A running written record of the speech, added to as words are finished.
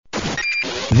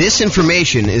This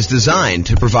information is designed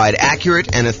to provide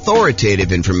accurate and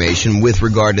authoritative information with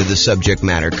regard to the subject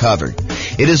matter covered.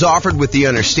 It is offered with the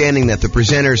understanding that the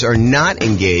presenters are not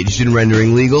engaged in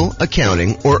rendering legal,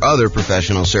 accounting, or other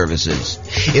professional services.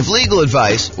 If legal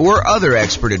advice or other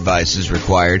expert advice is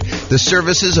required, the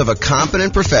services of a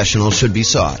competent professional should be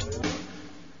sought.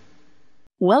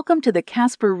 Welcome to the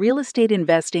Casper Real Estate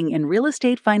Investing and Real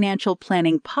Estate Financial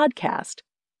Planning podcast.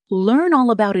 Learn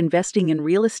all about investing in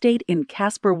real estate in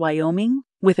Casper, Wyoming,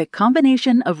 with a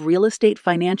combination of real estate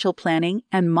financial planning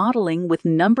and modeling with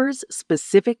numbers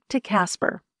specific to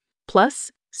Casper, plus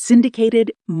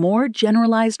syndicated, more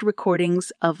generalized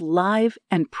recordings of live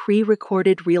and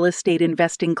pre-recorded real estate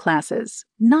investing classes,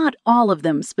 not all of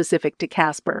them specific to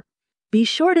Casper. Be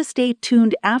sure to stay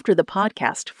tuned after the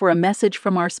podcast for a message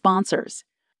from our sponsors.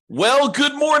 Well,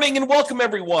 good morning and welcome,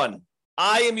 everyone.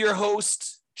 I am your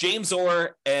host, James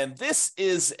Orr, and this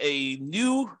is a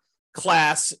new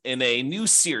class in a new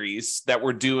series that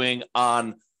we're doing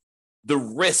on the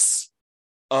risks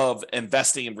of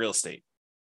investing in real estate,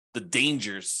 the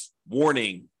dangers,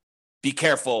 warning, be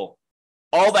careful,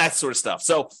 all that sort of stuff.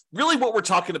 So really what we're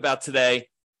talking about today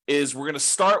is we're going to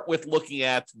start with looking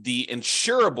at the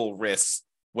insurable risks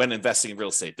when investing in real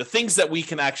estate, the things that we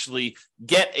can actually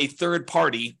get a third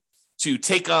party to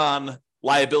take on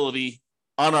liability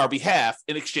on our behalf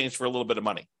in exchange for a little bit of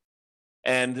money.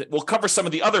 And we'll cover some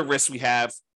of the other risks we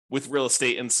have with real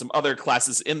estate in some other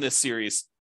classes in this series.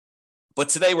 But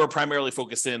today we're primarily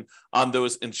focused in on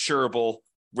those insurable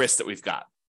risks that we've got.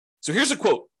 So here's a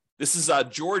quote. This is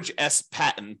George S.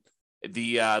 Patton,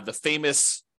 the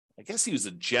famous, I guess he was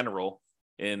a general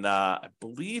in, I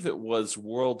believe it was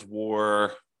World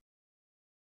War,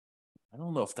 I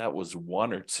don't know if that was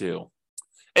 1 or 2.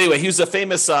 Anyway, he was a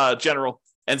famous general.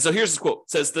 And so here's the quote.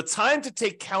 It says, "The time to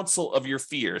take counsel of your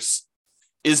fears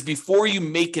is before you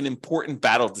make an important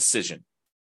battle decision.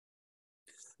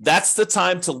 That's the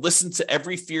time to listen to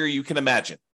every fear you can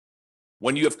imagine.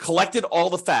 When you have collected all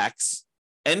the facts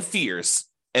and fears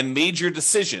and made your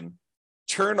decision,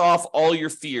 turn off all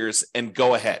your fears and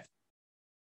go ahead."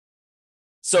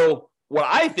 So what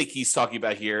I think he's talking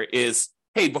about here is,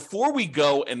 hey, before we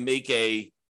go and make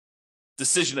a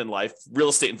decision in life, real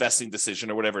estate investing decision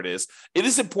or whatever it is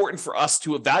important for us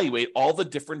to evaluate all the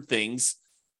different things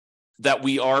that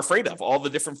we are afraid of, all the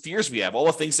different fears we have, all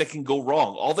the things that can go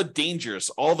wrong, all the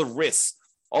dangers, all the risks,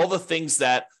 all the things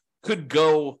that could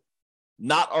go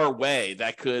not our way,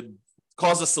 that could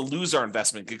cause us to lose our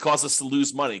investment, could cause us to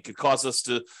lose money, could cause us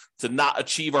to not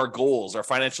achieve our goals, our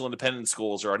financial independence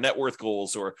goals, or our net worth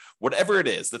goals, or whatever it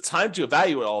is. The time to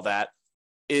evaluate all that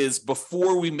is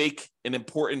before we make an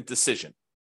important decision,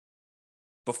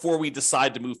 before we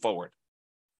decide to move forward.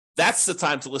 That's the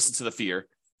time to listen to the fear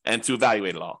and to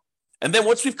evaluate it all. And then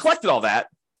once we've collected all that,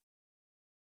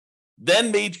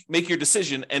 then make your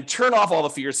decision and turn off all the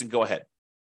fears and go ahead.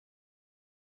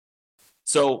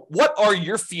 So what are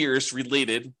your fears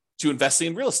related to investing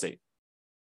in real estate?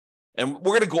 And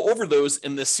we're going to go over those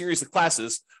in this series of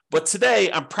classes. But today,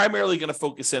 I'm primarily going to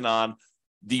focus in on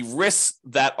the risks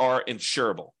that are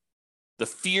insurable, the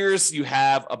fears you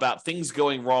have about things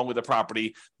going wrong with a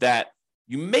property that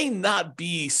you may not want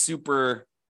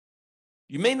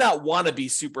to be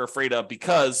super afraid of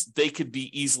because they could be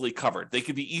easily covered. They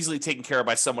could be easily taken care of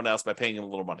by someone else by paying them a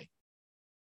little money.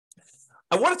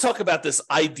 I want to talk about this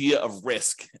idea of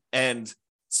risk, and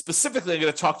specifically, I'm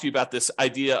going to talk to you about this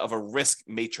idea of a risk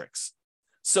matrix.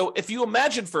 So if you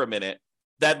imagine for a minute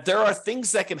that there are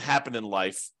things that can happen in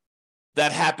life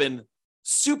that happen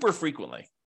super frequently,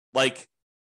 like,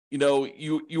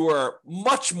 you are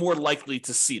much more likely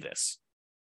to see this,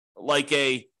 like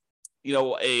an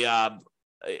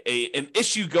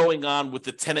issue going on with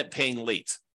the tenant paying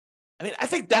late. I mean, I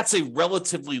think that's a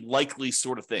relatively likely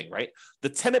sort of thing, right? The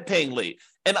tenant paying late.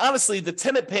 And honestly, the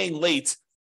tenant paying late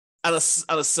on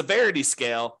a severity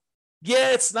scale,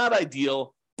 yeah, it's not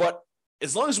ideal, but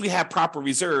as long as we have proper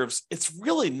reserves, it's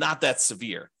really not that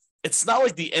severe. It's not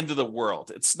like the end of the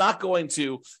world. It's not going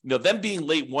to, them being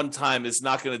late one time is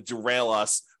not going to derail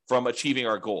us from achieving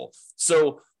our goal.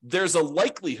 So there's a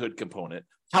likelihood component,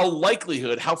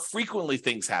 how frequently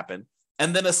things happen,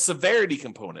 and then a severity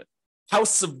component, how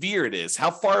severe it is,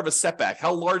 how far of a setback,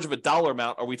 how large of a dollar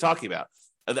amount are we talking about,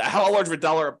 how large of a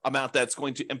dollar amount that's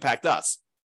going to impact us.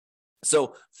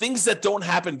 So things that don't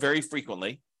happen very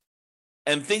frequently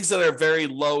and things that are very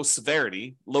low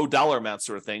severity, low dollar amount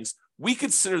sort of things, we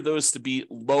consider those to be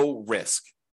low risk.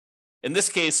 In this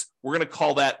case, we're going to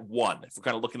call that 1. If we're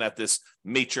kind of looking at this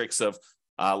matrix of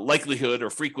likelihood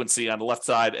or frequency on the left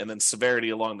side and then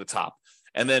severity along the top.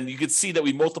 And then you can see that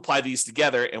we multiply these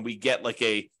together and we get like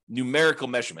a numerical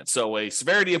measurement. So a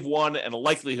severity of 1 and a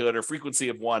likelihood or frequency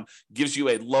of 1 gives you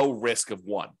a low risk of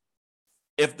 1.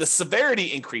 If the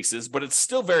severity increases, but it's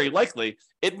still very likely,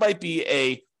 it might be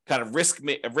a kind of risk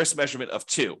measurement of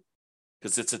 2,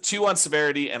 because it's a 2 on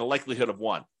severity and a likelihood of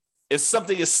 1. If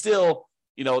something is still,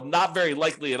 not very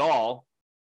likely at all,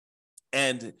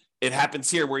 and it happens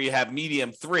here where you have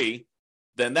medium 3,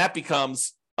 then that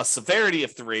becomes a severity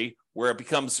of 3, where it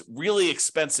becomes really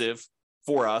expensive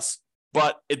for us,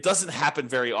 but it doesn't happen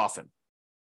very often.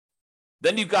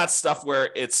 Then you've got stuff where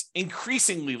it's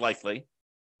increasingly likely,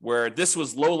 where this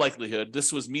was low likelihood,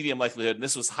 this was medium likelihood, and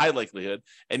this was high likelihood,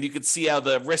 and you can see how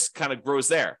the risk kind of grows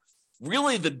there.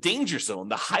 Really, the danger zone,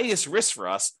 the highest risk for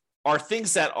us, are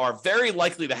things that are very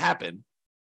likely to happen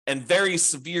and very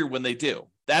severe when they do.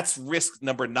 That's risk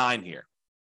number 9 here.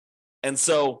 And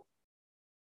so,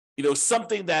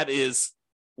 something that is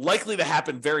likely to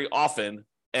happen very often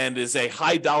and is a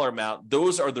high dollar amount,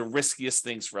 those are the riskiest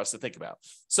things for us to think about.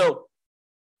 So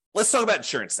let's talk about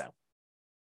insurance now.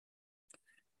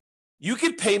 You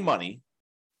could pay money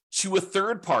to a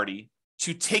third party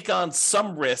to take on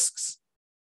some risks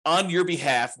on your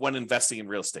behalf when investing in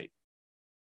real estate.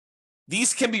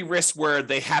 These can be risks where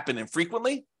they happen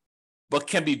infrequently, but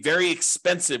can be very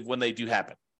expensive when they do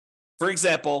happen. For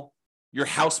example, your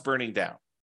house burning down.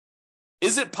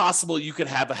 Is it possible you could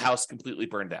have a house completely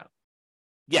burned down?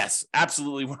 Yes,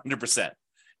 absolutely 100%.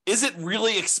 Is it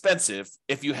really expensive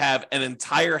if you have an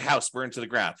entire house burned to the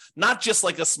ground? Not just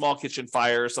like a small kitchen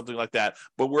fire or something like that,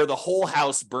 but where the whole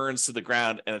house burns to the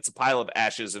ground and it's a pile of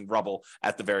ashes and rubble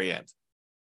at the very end.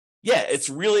 Yeah, it's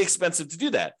really expensive to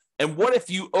do that. And what if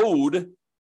you owed,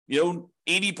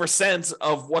 80%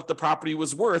 of what the property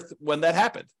was worth when that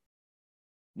happened?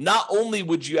 Not only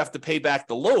would you have to pay back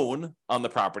the loan on the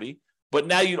property, but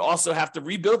now you'd also have to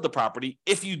rebuild the property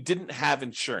if you didn't have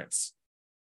insurance.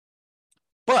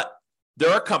 But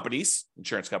there are companies,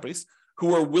 insurance companies,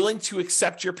 who are willing to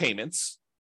accept your payments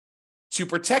to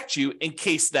protect you in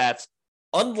case that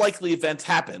unlikely event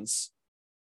happens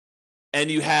and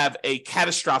you have a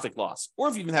catastrophic loss, or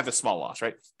if you even have a small loss,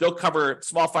 right? They'll cover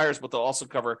small fires, but they'll also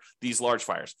cover these large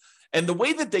fires. And the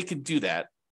way that they can do that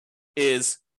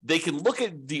is they can look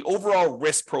at the overall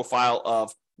risk profile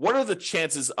of what are the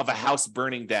chances of a house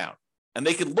burning down? And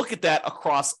they can look at that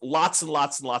across lots and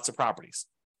lots and lots of properties.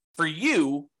 For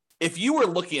you, if you were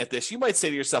looking at this, you might say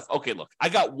to yourself, okay, look, I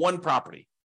got one property.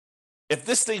 If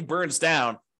this thing burns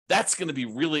down, that's going to be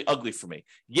really ugly for me.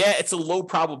 Yeah, it's a low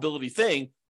probability thing,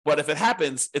 but if it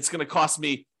happens, it's going to cost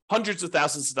me hundreds of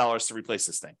thousands of dollars to replace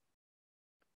this thing.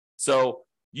 So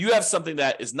you have something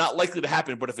that is not likely to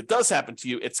happen, but if it does happen to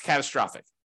you, it's catastrophic.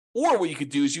 Or what you could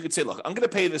do is you could say, look, I'm going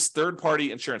to pay this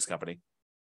third-party insurance company,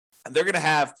 and they're going to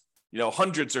have,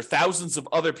 hundreds or thousands of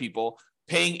other people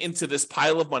paying into this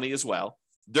pile of money as well.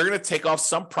 They're going to take off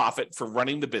some profit for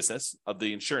running the business of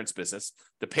the insurance business,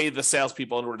 to pay the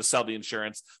salespeople in order to sell the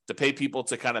insurance, to pay people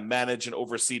to kind of manage and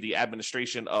oversee the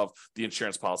administration of the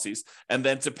insurance policies, and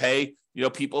then to pay,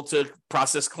 people to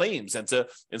process claims and to,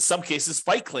 in some cases,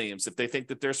 fight claims if they think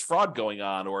that there's fraud going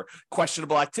on or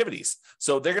questionable activities.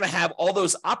 So they're going to have all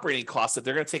those operating costs that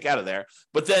they're going to take out of there.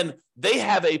 But then they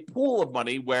have a pool of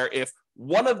money where if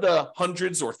one of the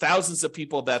hundreds or thousands of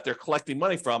people that they're collecting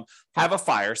money from have a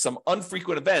fire, some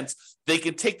unfrequent events, they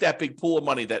can take that big pool of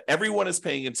money that everyone is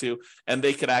paying into, and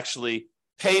they could actually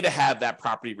pay to have that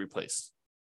property replaced.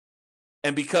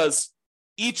 And because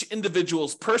each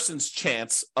individual's person's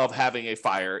chance of having a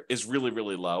fire is really,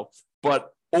 really low, but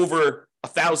over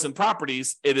 1,000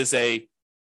 properties, it is a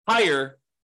higher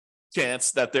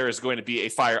chance that there is going to be a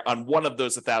fire on one of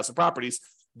those 1,000 properties,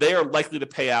 they are likely to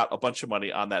pay out a bunch of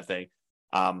money on that thing.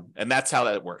 And that's how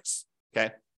that works.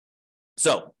 Okay.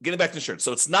 So getting back to insurance.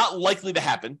 So it's not likely to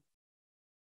happen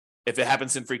if it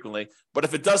happens infrequently, but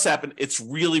if it does happen, it's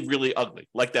really, really ugly,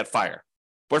 like that fire.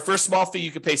 But for a small fee,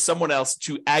 you can pay someone else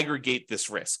to aggregate this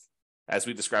risk, as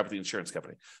we described with the insurance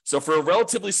company. So for a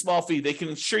relatively small fee, they can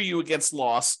insure you against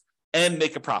loss and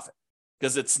make a profit,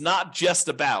 because it's not just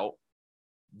about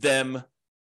them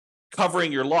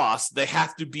covering your loss. They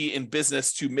have to be in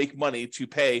business to make money to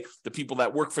pay the people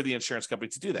that work for the insurance company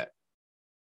to do that.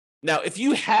 Now, if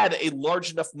you had a large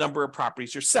enough number of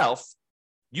properties yourself,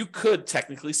 you could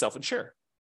technically self-insure,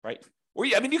 right? Or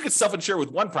you could self-insure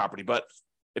with one property, but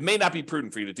it may not be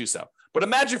prudent for you to do so. But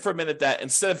imagine for a minute that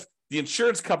instead of the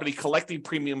insurance company collecting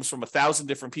premiums from 1,000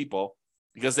 different people,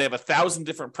 because they have 1,000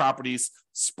 different properties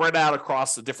spread out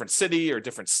across a different city or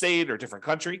different state or different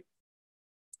country,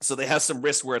 so they have some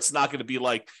risk where it's not going to be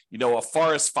like, a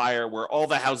forest fire where all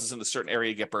the houses in a certain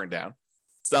area get burned down.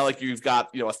 It's not like you've got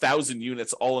 1,000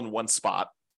 units all in one spot.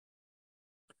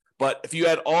 But if you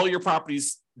had all your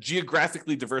properties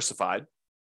geographically diversified,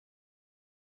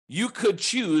 you could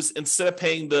choose, instead of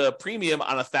paying the premium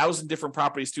on 1,000 different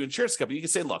properties to an insurance company, you can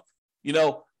say, look,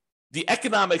 the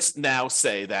economics now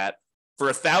say that for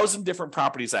 1,000 different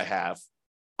properties I have,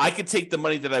 I could take the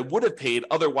money that I would have paid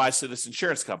otherwise to this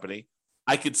insurance company.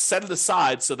 I could set it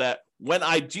aside so that when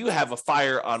I do have a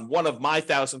fire on one of my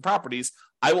 1,000 properties,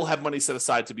 I will have money set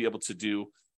aside to be able to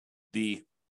do to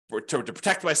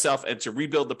protect myself and to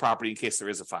rebuild the property in case there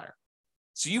is a fire.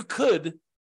 So you could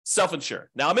self-insure.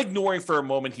 Now, I'm ignoring for a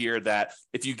moment here that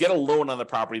if you get a loan on the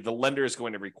property, the lender is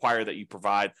going to require that you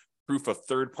provide proof of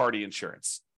third-party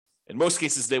insurance. In most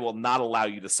cases, they will not allow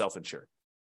you to self-insure.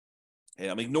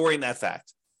 And I'm ignoring that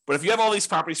fact. But if you have all these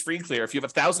properties free and clear, if you have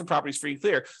 1,000 properties free and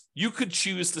clear, you could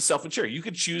choose to self-insure. You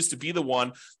could choose to be the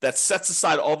one that sets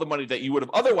aside all the money that you would have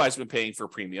otherwise been paying for a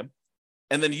premium,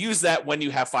 and then use that when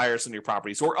you have fires in your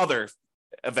properties or other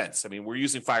events. I mean, we're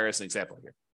using fire as an example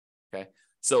here. Okay.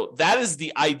 So that is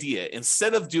the idea.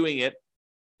 Instead of doing it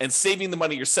and saving the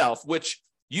money yourself, which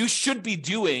you should be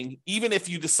doing even if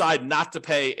you decide not to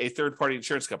pay a third-party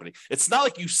insurance company. It's not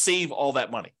like you save all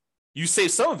that money. You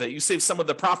save some of it. You save some of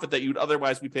the profit that you'd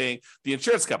otherwise be paying the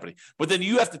insurance company. But then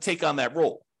you have to take on that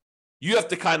role. You have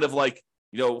to kind of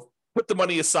put the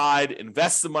money aside,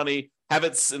 invest the money, have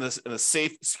it in a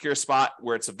safe, secure spot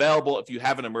where it's available. If you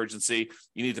have an emergency,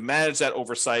 you need to manage that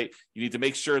oversight. You need to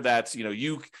make sure that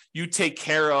you take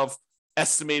care of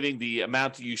estimating the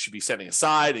amount you should be setting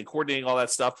aside and coordinating all that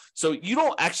stuff. So you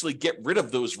don't actually get rid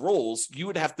of those roles. You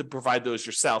would have to provide those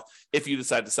yourself if you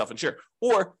decide to self-insure.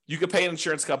 Or you could pay an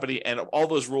insurance company and all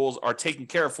those roles are taken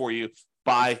care of for you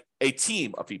by a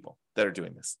team of people that are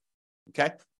doing this.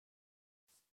 Okay?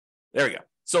 There we go.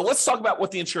 So let's talk about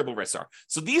what the insurable risks are.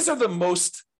 So these are the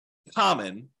most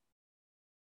common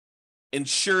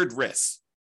insured risks.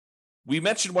 We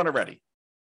mentioned one already,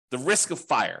 the risk of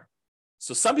fire.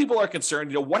 So some people are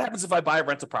concerned, what happens if I buy a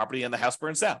rental property and the house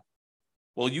burns down?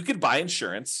 Well, you could buy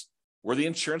insurance where the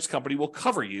insurance company will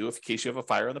cover you in case you have a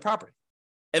fire on the property.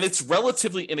 And it's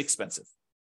relatively inexpensive.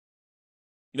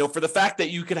 For the fact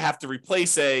that you could have to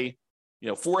replace a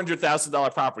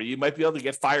 $400,000 property, you might be able to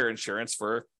get fire insurance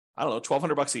for,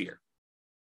 $1,200 a year.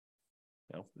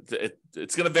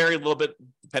 It's going to vary a little bit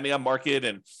depending on market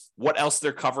and what else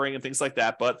they're covering and things like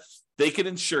that. But they can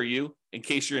insure you in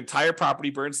case your entire property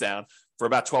burns down for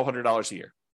about $1,200 a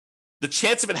year. The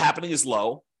chance of it happening is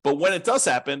low, but when it does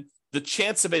happen, the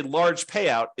chance of a large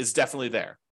payout is definitely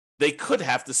there. They could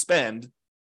have to spend,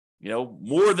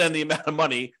 more than the amount of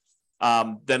money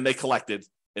than they collected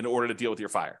in order to deal with your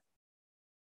fire.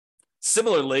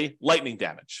 Similarly, lightning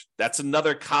damage. That's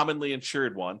another commonly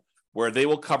insured one where they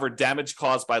will cover damage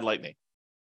caused by lightning.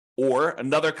 Or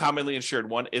another commonly insured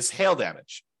one is hail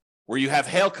damage, where you have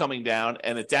hail coming down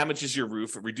and it damages your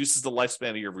roof, it reduces the lifespan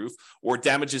of your roof, or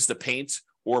damages the paint,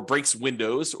 or breaks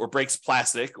windows, or breaks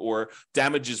plastic, or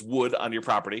damages wood on your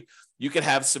property. You can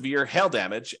have severe hail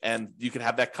damage, and you can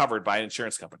have that covered by an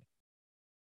insurance company.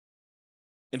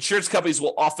 Insurance companies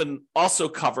will often also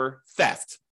cover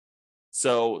theft.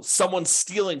 So someone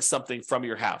stealing something from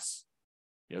your house,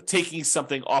 taking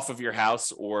something off of your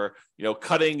house, or,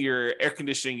 cutting your air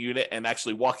conditioning unit and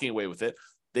actually walking away with it.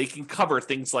 They can cover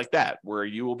things like that where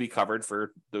you will be covered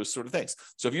for those sort of things.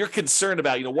 So if you're concerned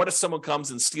about, what if someone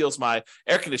comes and steals my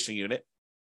air conditioning unit,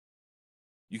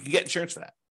 you can get insurance for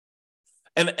that.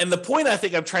 And the point I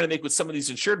think I'm trying to make with some of these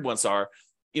insured ones are,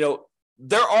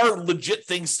 there are legit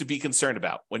things to be concerned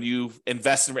about when you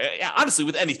invest in, honestly,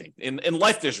 with anything. In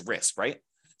life, there's risk, right?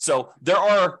 So there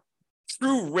are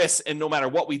true risks, and no matter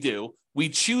what we do, we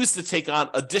choose to take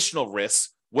on additional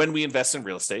risks when we invest in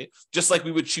real estate, just like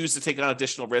we would choose to take on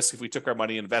additional risk if we took our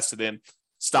money and invested in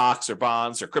stocks or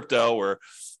bonds or crypto or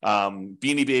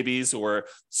Beanie Babies, or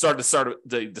decided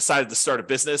to start a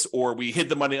business, or we hid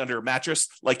the money under a mattress.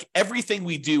 Like, everything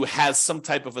we do has some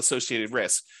type of associated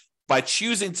risk. By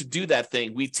choosing to do that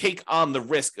thing, we take on the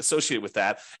risk associated with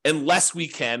that, unless we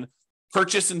can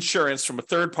purchase insurance from a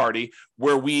third party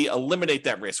where we eliminate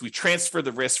that risk. We transfer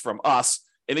the risk from us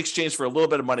in exchange for a little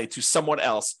bit of money to someone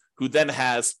else who then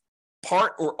has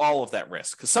part or all of that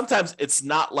risk. Because sometimes it's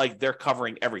not like they're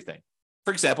covering everything.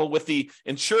 For example, with the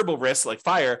insurable risks like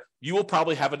fire, you will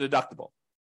probably have a deductible.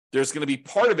 There's going to be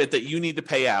part of it that you need to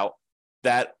pay out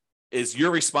that is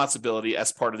your responsibility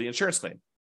as part of the insurance claim.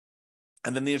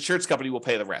 And then the insurance company will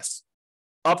pay the rest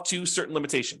up to certain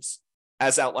limitations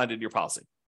as outlined in your policy.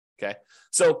 Okay.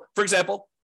 So, for example,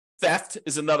 theft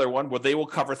is another one where they will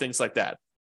cover things like that.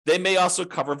 They may also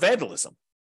cover vandalism.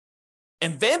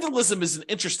 And vandalism is an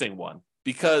interesting one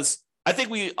because I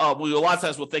think we a lot of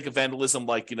times will think of vandalism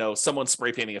like, someone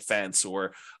spray painting a fence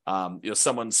or,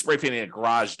 someone spray painting a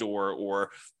garage door or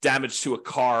damage to a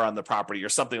car on the property or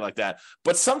something like that.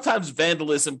 But sometimes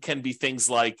vandalism can be things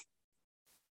like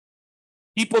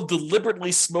people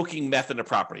deliberately smoking meth in a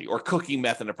property or cooking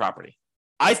meth in a property.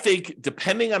 I think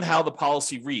depending on how the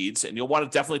policy reads, and you'll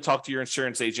want to definitely talk to your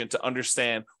insurance agent to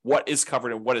understand what is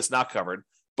covered and what is not covered,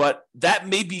 but that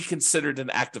may be considered an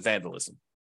act of vandalism.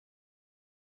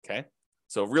 Okay,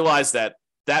 so realize that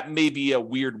may be a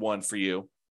weird one for you,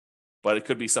 but it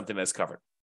could be something that's covered.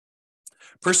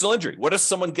 Personal injury. What if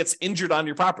someone gets injured on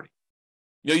your property?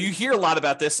 You hear a lot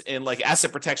about this in like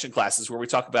asset protection classes where we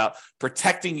talk about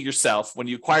protecting yourself when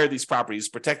you acquire these properties,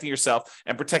 protecting yourself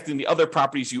and protecting the other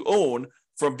properties you own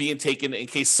from being taken in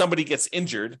case somebody gets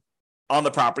injured on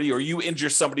the property or you injure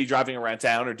somebody driving around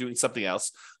town or doing something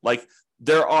else. Like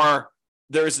there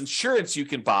is insurance you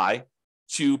can buy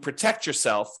to protect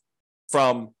yourself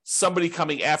from somebody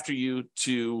coming after you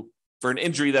for an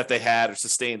injury that they had or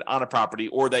sustained on a property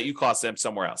or that you caused them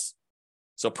somewhere else.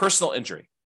 So personal injury.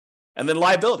 And then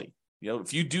liability.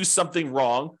 If you do something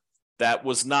wrong that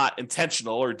was not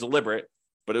intentional or deliberate,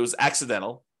 but it was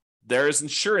accidental, there is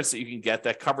insurance that you can get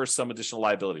that covers some additional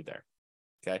liability there.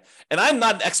 Okay. And I'm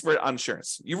not an expert on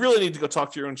insurance. You really need to go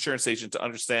talk to your insurance agent to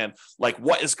understand like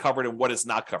what is covered and what is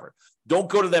not covered. Don't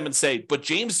go to them and say, but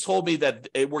James told me that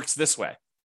it works this way.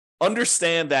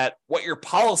 Understand that what your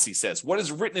policy says, what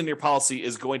is written in your policy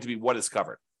is going to be what is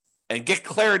covered. And get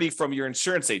clarity from your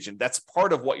insurance agent. That's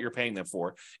part of what you're paying them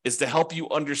for, is to help you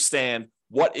understand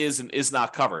what is and is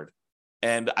not covered.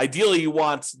 And ideally, you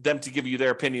want them to give you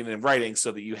their opinion in writing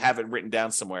so that you have it written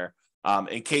down somewhere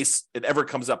in case it ever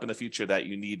comes up in the future that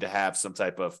you need to have some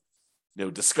type of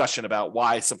discussion about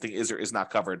why something is or is not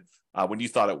covered when you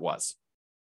thought it was.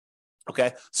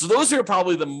 Okay, so those are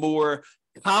probably the more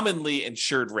commonly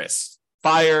insured risks: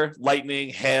 fire, lightning,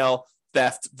 hail,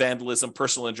 theft, vandalism,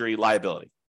 personal injury, liability.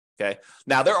 Okay,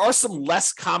 now there are some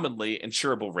less commonly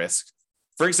insurable risks.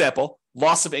 For example,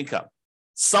 loss of income.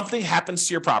 Something happens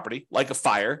to your property, like a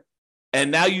fire, and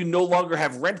now you no longer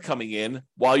have rent coming in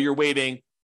while you're waiting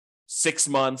 6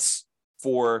 months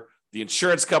for the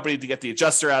insurance company to get the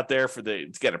adjuster out there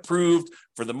to get approved,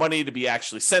 for the money to be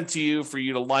actually sent to you, for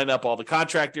you to line up all the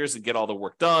contractors and get all the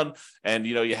work done. And,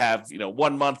 you have,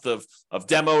 1 month of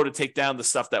demo to take down the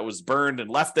stuff that was burned and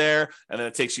left there. And then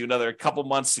it takes you another couple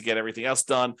months to get everything else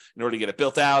done in order to get it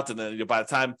built out. And then by the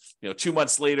time, 2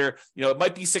 months later, it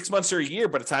might be 6 months or a year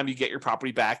by the time you get your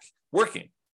property back working.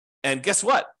 And guess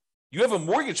what? You have a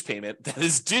mortgage payment that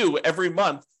is due every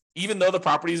month, even though the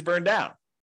property is burned down.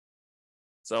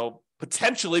 So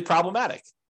potentially problematic.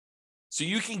 So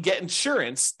you can get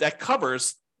insurance that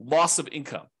covers loss of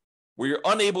income, where you're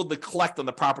unable to collect on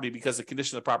the property because the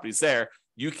condition of the property is there.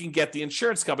 You can get the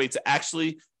insurance company to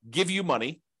actually give you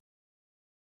money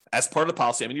as part of the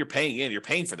policy. I mean, you're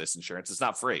paying for this insurance. It's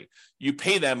not free. You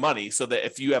pay them money so that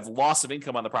if you have loss of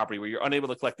income on the property where you're unable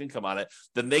to collect income on it,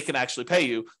 then they can actually pay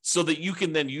you so that you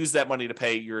can then use that money to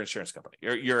pay your insurance company,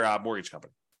 your mortgage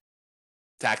company,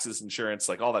 taxes, insurance,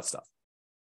 like all that stuff.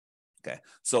 Okay,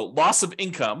 so loss of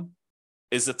income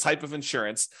is a type of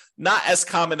insurance, not as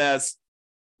common as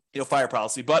fire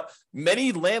policy, but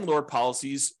many landlord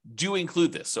policies do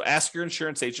include this. So ask your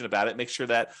insurance agent about it. Make sure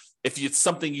that if it's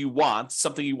something you want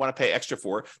to pay extra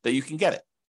for, that you can get it.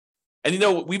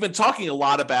 And we've been talking a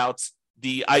lot about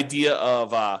the idea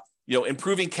of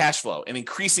improving cash flow and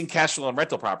increasing cash flow on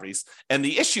rental properties. And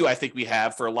the issue I think we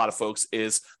have for a lot of folks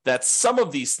is that some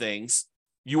of these things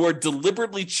you are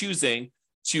deliberately choosing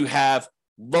to have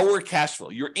lower cash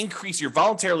flow. You're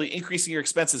voluntarily increasing your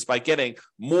expenses by getting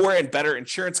more and better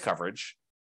insurance coverage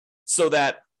so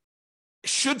that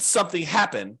should something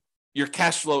happen, your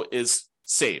cash flow is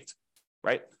saved,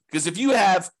 right? Because if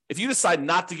you decide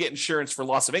not to get insurance for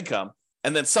loss of income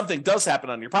and then something does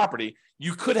happen on your property,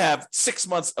 you could have 6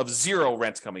 months of zero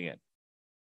rent coming in.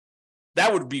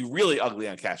 That would be really ugly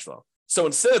on cash flow. So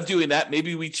instead of doing that,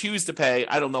 maybe we choose to pay,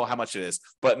 I don't know how much it is,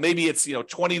 but maybe it's $20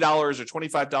 or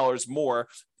 $25 more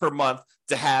per month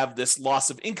to have this loss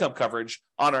of income coverage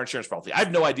on our insurance policy. I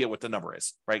have no idea what the number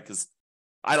is, right? Because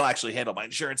I don't actually handle my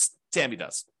insurance. Tammy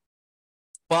does.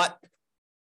 But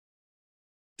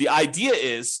the idea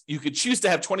is you could choose to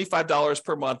have $25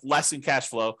 per month less in cash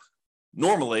flow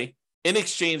normally in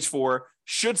exchange for,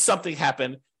 should something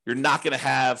happen, you're not going to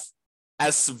have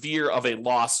as severe of a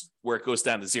loss where it goes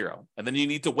down to zero. And then you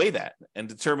need to weigh that and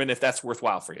determine if that's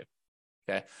worthwhile for you.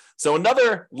 Okay. So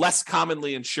another less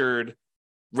commonly insured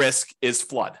risk is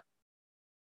flood.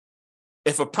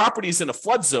 If a property is in a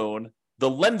flood zone, the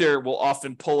lender will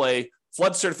often pull a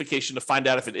flood certification to find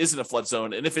out if it isn't a flood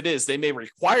zone. And if it is, they may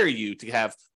require you to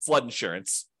have flood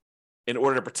insurance in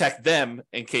order to protect them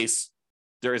in case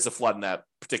there is a flood in that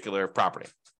particular property.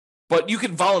 But you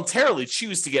can voluntarily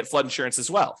choose to get flood insurance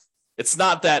as well. It's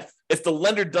not that if the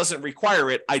lender doesn't require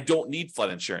it, I don't need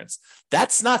flood insurance.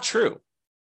 That's not true.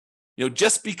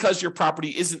 Just because your property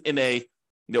isn't in a,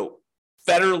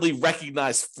 federally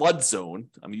recognized flood zone,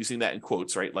 I'm using that in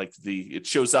quotes, right? Like it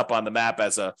shows up on the map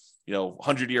as a,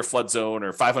 100-year flood zone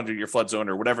or 500-year flood zone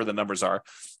or whatever the numbers are.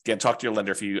 Again, talk to your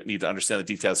lender if you need to understand the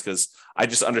details, because I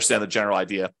just understand the general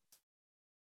idea.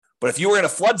 But if you were in a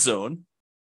flood zone,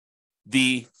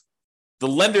 the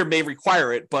lender may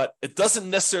require it, but it doesn't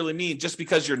necessarily mean just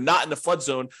because you're not in the flood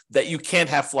zone that you can't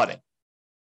have flooding.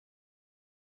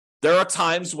 There are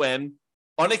times when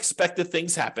unexpected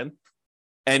things happen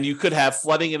and you could have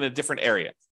flooding in a different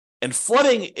area. And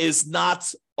flooding is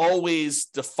not always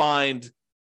defined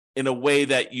in a way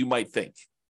that you might think.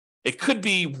 It could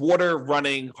be water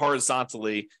running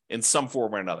horizontally in some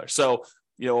form or another. So,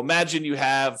 imagine you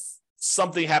have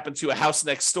something happen to a house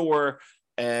next door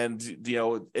and,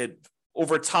 it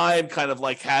over time kind of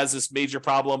like has this major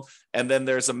problem. And then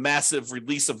there's a massive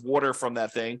release of water from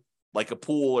that thing, like a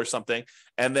pool or something.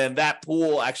 And then that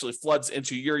pool actually floods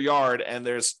into your yard and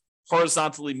there's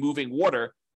horizontally moving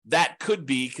water. That could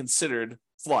be considered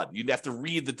flood. You'd have to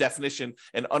read the definition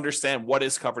and understand what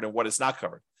is covered and what is not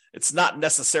covered. It's not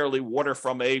necessarily water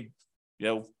from a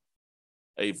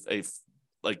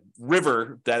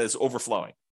river that is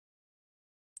overflowing.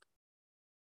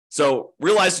 So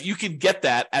realize you can get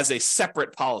that as a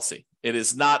separate policy. It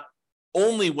is not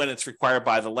only when it's required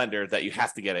by the lender that you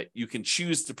have to get it. You can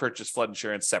choose to purchase flood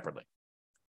insurance separately.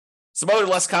 Some other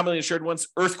less commonly insured ones,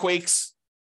 earthquakes.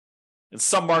 In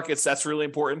some markets, that's really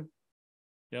important.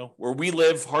 Where we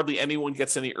live, hardly anyone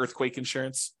gets any earthquake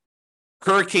insurance.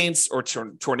 Hurricanes or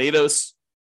tornadoes.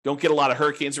 Don't get a lot of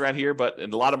hurricanes around here, but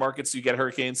in a lot of markets, you get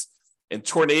hurricanes. And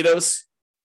tornadoes,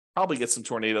 probably get some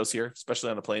tornadoes here, especially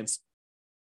on the plains.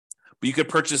 But you could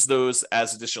purchase those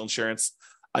as additional insurance.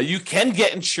 You can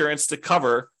get insurance to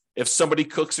cover if somebody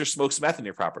cooks or smokes meth in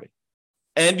your property.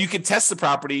 And you can test the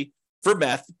property for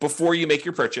meth before you make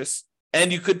your purchase.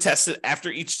 And you could test it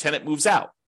after each tenant moves out.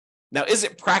 Now, is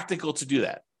it practical to do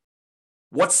that?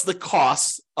 What's the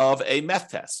cost of a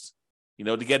meth test?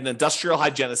 To get an industrial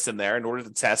hygienist in there in order to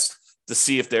test to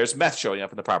see if there's meth showing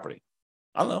up in the property.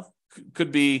 I don't know.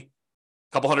 Could be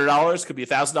a couple $100, could be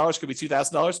 $1,000, could be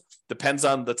 $2,000. Depends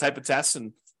on the type of test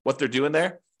and what they're doing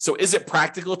there. So is it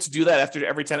practical to do that after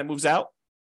every tenant moves out?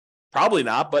 Probably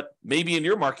not, but maybe in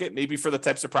your market, maybe for the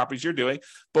types of properties you're doing.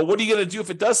 But what are you going to do if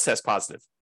it does test positive?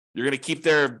 You're going to keep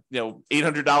their, $800,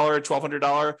 $1,200,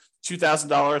 $2,000,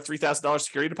 $3,000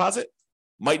 security deposit?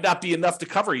 Might not be enough to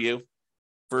cover you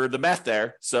for the meth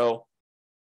there. So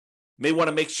may want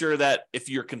to make sure that if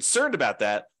you're concerned about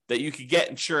that you can get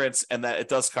insurance and that it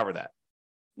does cover that.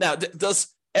 Now,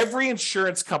 does every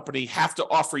insurance company have to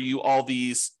offer you all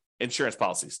these insurance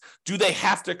policies? Do they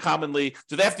have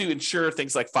to insure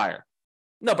things like fire?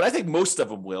 No, but I think most of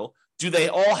them will. Do they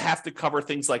all have to cover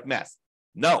things like meth?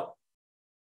 No.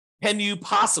 Can you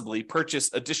possibly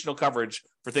purchase additional coverage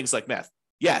for things like meth?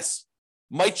 Yes.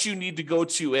 Might you need to go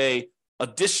to a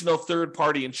additional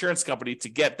third-party insurance company to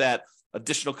get that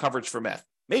additional coverage for meth?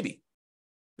 Maybe.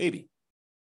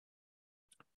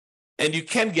 And you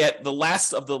can get the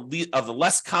last of the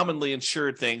less commonly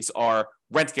insured things are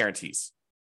rent guarantees.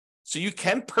 So you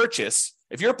can purchase,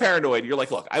 if you're paranoid, you're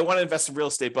like, look, I want to invest in real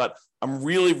estate, but I'm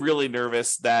really, really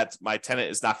nervous that my tenant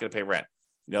is not going to pay rent.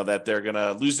 That they're going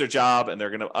to lose their job and they're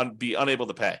going to be unable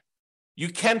to pay. You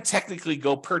can technically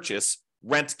go purchase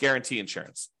rent guarantee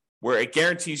insurance, where it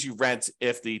guarantees you rent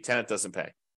if the tenant doesn't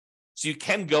pay. So you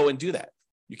can go and do that.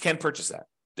 You can purchase that.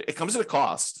 It comes at a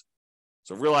cost.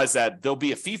 So realize that there'll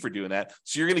be a fee for doing that.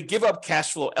 So you're going to give up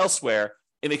cash flow elsewhere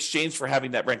in exchange for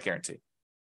having that rent guarantee.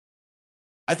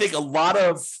 I think a lot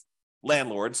of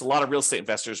landlords, a lot of real estate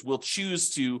investors will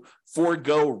choose to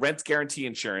forego rent guarantee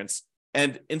insurance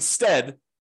and instead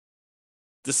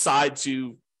decide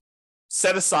to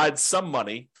set aside some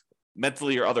money,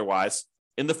 mentally or otherwise,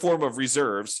 in the form of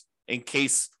reserves in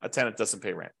case a tenant doesn't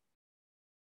pay rent.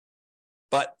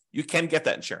 But you can get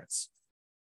that insurance.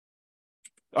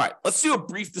 All right, let's do a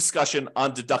brief discussion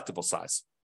on deductible size.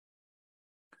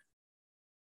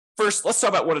 First, let's talk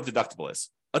about what a deductible is.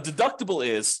 A deductible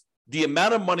is the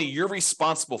amount of money you're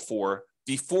responsible for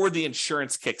before the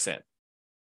insurance kicks in.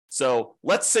 So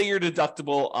let's say your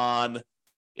deductible on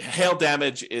hail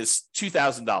damage is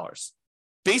 $2,000.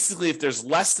 Basically, if there's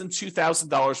less than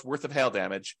 $2,000 worth of hail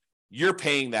damage, you're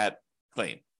paying that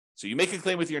claim. So you make a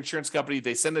claim with your insurance company,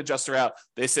 they send an adjuster out,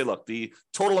 they say, look, the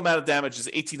total amount of damage is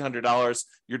 $1,800,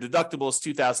 your deductible is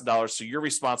 $2,000, so you're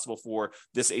responsible for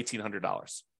this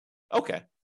 $1,800. Okay.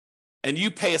 And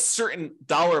you pay a certain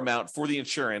dollar amount for the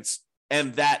insurance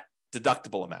and that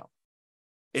deductible amount.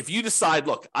 If you decide,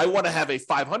 look, I want to have a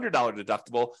 $500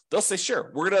 deductible, they'll say,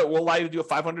 sure, we'll allow you to do a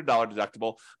 $500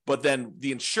 deductible, but then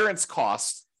the insurance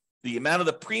cost, the amount of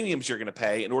the premiums you're going to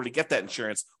pay in order to get that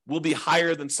insurance will be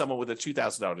higher than someone with a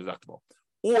 $2,000 deductible.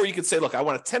 Or you could say, look, I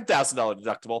want a $10,000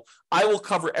 deductible. I will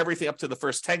cover everything up to the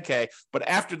first $10K, but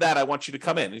after that, I want you to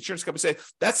come in. The insurance company say,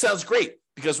 that sounds great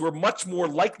because we're much more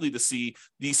likely to see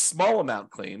these small amount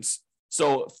claims.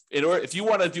 So if you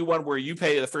want to do one where you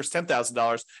pay the first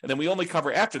 $10,000 and then we only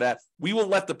cover after that, we will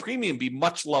let the premium be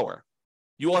much lower.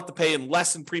 You will have to pay in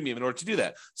less in premium in order to do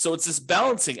that. So it's this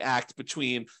balancing act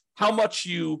between how much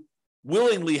you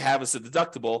willingly have as a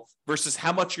deductible versus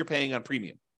how much you're paying on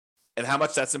premium and how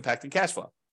much that's impacting cash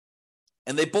flow.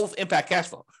 And they both impact cash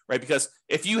flow, right? Because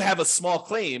if you have a small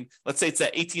claim, let's say it's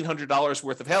that $1,800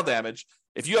 worth of hail damage,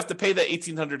 if you have to pay that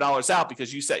 $1,800 out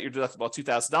because you set your deductible at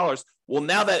 $2,000, well,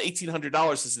 now that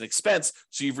 $1,800 is an expense,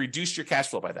 so you've reduced your cash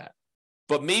flow by that.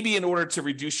 But maybe in order to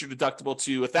reduce your deductible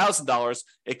to $1,000,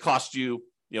 it cost you,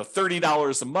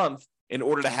 $30 a month in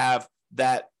order to have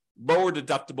that lower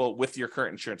deductible with your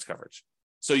current insurance coverage.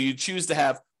 So you choose to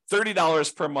have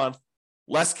 $30 per month,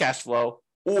 less cash flow,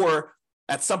 or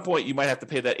at some point you might have to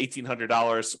pay that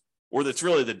 $1,800, or that's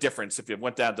really the difference. If it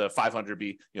went down to $500,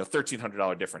 be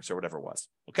 $1,300 difference or whatever it was.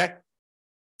 Okay.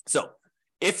 So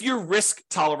if your risk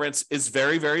tolerance is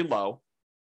very, very low,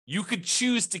 you could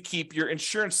choose to keep your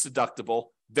insurance deductible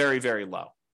very, very low.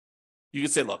 You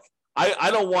could say, look,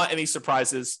 I don't want any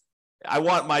surprises. I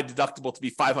want my deductible to be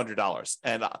 $500.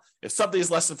 And if something is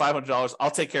less than $500,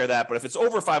 I'll take care of that. But if it's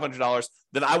over $500,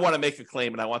 then I want to make a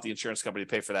claim and I want the insurance company to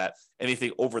pay for that,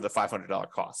 anything over the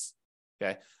 $500 costs.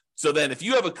 Okay. So then if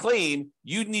you have a claim,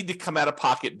 you need to come out of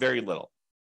pocket very little.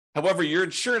 However, your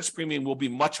insurance premium will be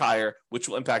much higher, which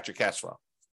will impact your cash flow.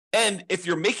 And if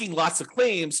you're making lots of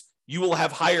claims, you will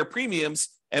have higher premiums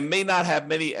and may not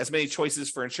have as many choices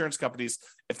for insurance companies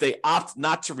if they opt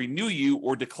not to renew you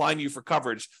or decline you for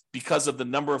coverage because of the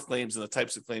number of claims and the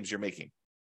types of claims you're making,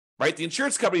 right? The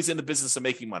insurance company is in the business of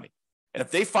making money. And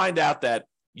if they find out that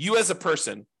you as a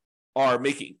person are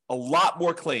making a lot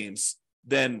more claims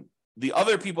than the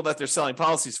other people that they're selling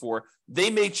policies for, they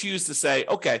may choose to say,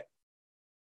 okay,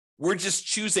 we're just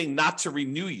choosing not to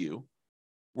renew you.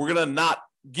 We're going to not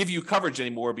give you coverage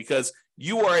anymore because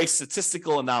you are a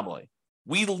statistical anomaly.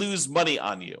 We lose money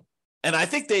on you. And I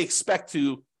think they expect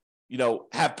to,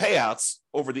 have payouts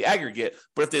over the aggregate.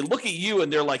 But if they look at you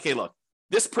and they're like, hey, look,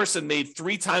 this person made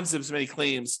 3 times as many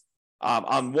claims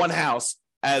on one house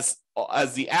as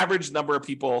the average number of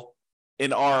people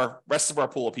in our rest of our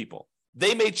pool of people,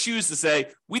 they may choose to say,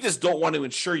 we just don't want to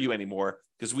insure you anymore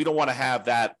because we don't want to have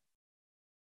that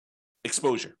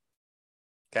exposure.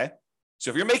 Okay.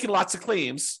 So if you're making lots of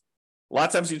claims, a lot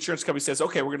of times the insurance company says,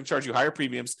 okay, we're going to charge you higher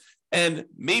premiums. And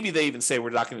maybe they even say,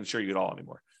 we're not going to insure you at all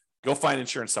anymore. Go find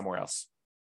insurance somewhere else.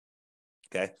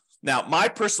 Okay. Now, my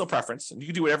personal preference, and you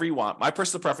can do whatever you want, my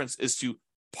personal preference is to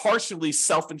partially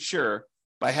self-insure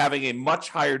by having a much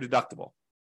higher deductible,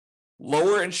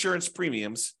 lower insurance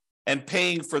premiums, and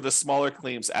paying for the smaller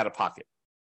claims out of pocket.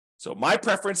 So my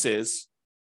preference is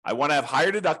I want to have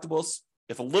higher deductibles.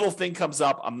 If a little thing comes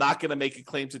up, I'm not going to make a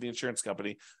claim to the insurance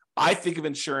company. I think of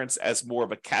insurance as more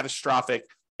of a catastrophic.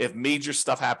 If major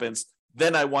stuff happens,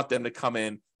 then I want them to come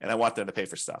in and I want them to pay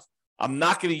for stuff. I'm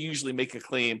not going to usually make a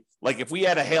claim. Like if we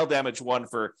had a hail damage one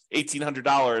for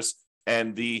 $1,800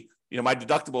 and my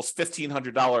deductible is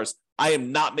 $1,500, I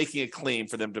am not making a claim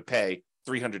for them to pay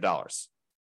 $300.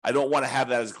 I don't want to have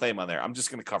that as a claim on there. I'm just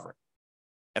going to cover it.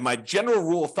 And my general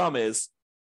rule of thumb is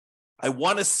I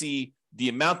want to see the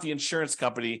amount the insurance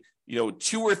company,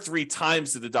 2 or 3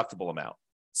 times the deductible amount.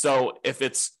 So if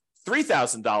it's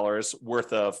 $3,000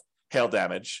 worth of hail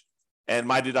damage and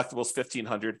my deductible is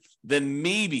 $1,500, then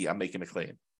maybe I'm making a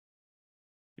claim.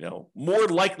 More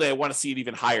likely I want to see it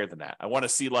even higher than that. I want to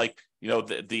see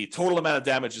the total amount of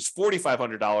damage is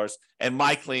 $4,500 and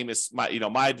my claim is my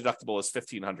deductible is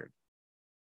 $1,500.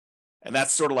 And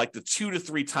that's sort of like the 2 to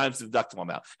 3 times the deductible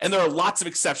amount. And there are lots of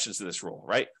exceptions to this rule,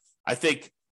 right? I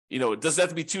think, it doesn't have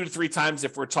to be 2 to 3 times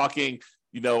if we're talking,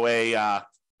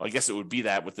 I guess it would be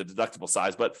that with the deductible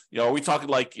size, but are we talking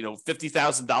like,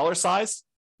 $50,000 size?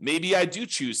 Maybe I do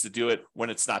choose to do it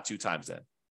when it's not 2 times in.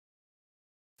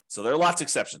 So there are lots of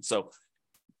exceptions. So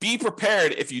be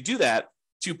prepared if you do that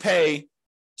to pay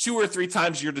 2 or 3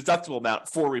 times your deductible amount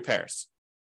for repairs.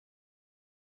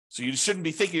 So you shouldn't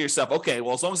be thinking to yourself, okay,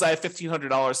 well, as long as I have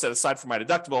 $1,500 set aside for my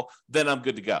deductible, then I'm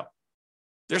good to go.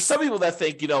 There's some people that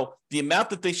think, the amount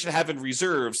that they should have in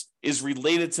reserves is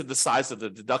related to the size of the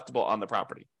deductible on the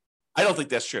property. I don't think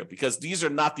that's true because these are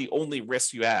not the only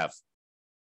risks you have.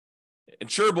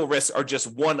 Insurable risks are just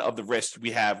one of the risks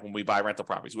we have when we buy rental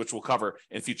properties, which we'll cover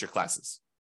in future classes.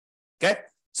 Okay,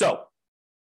 so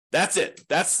that's it.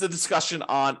 That's the discussion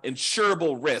on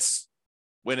insurable risks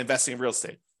when investing in real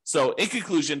estate. So in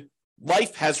conclusion,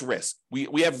 life has risk.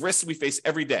 We have risks we face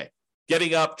every day.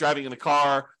 Getting up, driving in the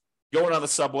car, going on the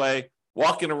subway,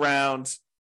 walking around,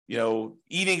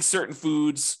 eating certain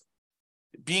foods,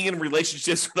 being in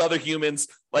relationships with other humans.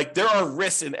 Like there are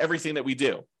risks in everything that we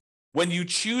do. When you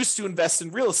choose to invest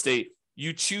in real estate,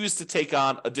 you choose to take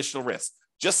on additional risks.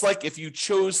 Just like if you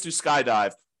chose to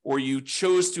skydive or you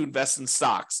chose to invest in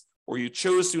stocks or you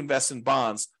chose to invest in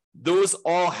bonds, those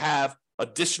all have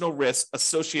additional risks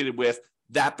associated with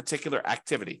that particular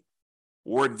activity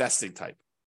or investing type.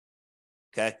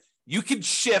 Okay. You can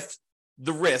shift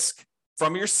the risk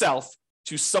from yourself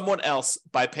to someone else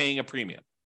by paying a premium.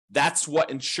 That's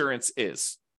what insurance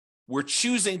is. We're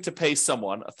choosing to pay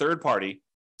someone, a third party,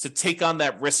 to take on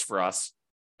that risk for us,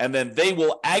 and then they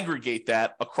will aggregate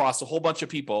that across a whole bunch of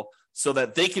people so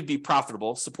that they can be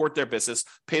profitable, support their business,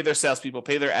 pay their salespeople,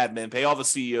 pay their admin, pay all the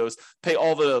CEOs, pay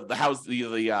all the house,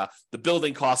 the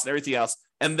building costs and everything else,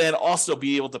 and then also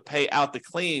be able to pay out the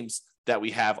claims that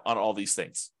we have on all these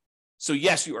things. So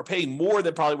yes, you are paying more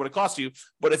than probably what it costs you,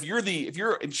 but if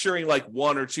you're insuring like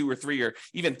 1 or 2 or 3 or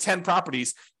even 10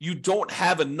 properties, you don't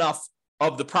have enough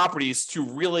of the properties to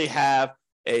really have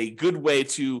a good way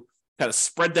to kind of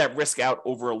spread that risk out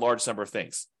over a large number of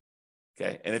things.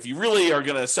 Okay. And if you really are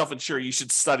going to self-insure, you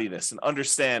should study this and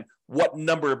understand what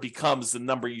number becomes the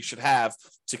number you should have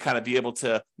to kind of be able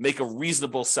to make a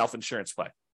reasonable self-insurance play.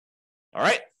 All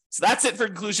right. So that's it for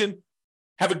conclusion.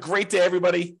 Have a great day,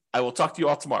 everybody. I will talk to you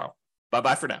all tomorrow.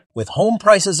 Bye-bye for now. With home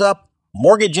prices up,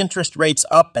 mortgage interest rates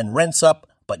up, and rents up,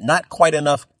 but not quite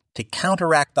enough to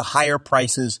counteract the higher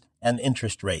prices and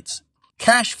interest rates.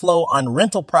 Cash flow on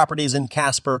rental properties in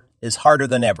Casper is harder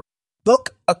than ever.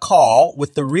 Book a call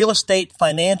with the Real Estate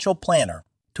Financial Planner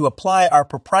to apply our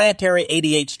proprietary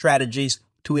 88 strategies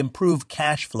to improve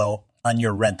cash flow on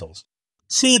your rentals.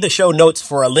 See the show notes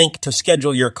for a link to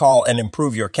schedule your call and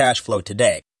improve your cash flow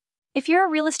today. If you're a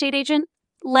real estate agent,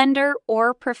 lender,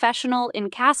 or professional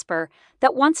in Casper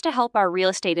that wants to help our real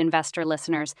estate investor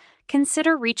listeners,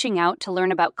 consider reaching out to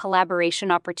learn about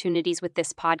collaboration opportunities with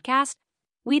this podcast.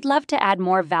 We'd love to add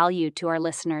more value to our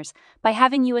listeners by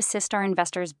having you assist our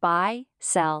investors buy,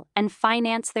 sell, and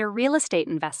finance their real estate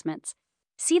investments.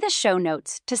 See the show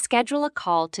notes to schedule a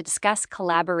call to discuss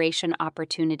collaboration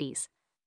opportunities.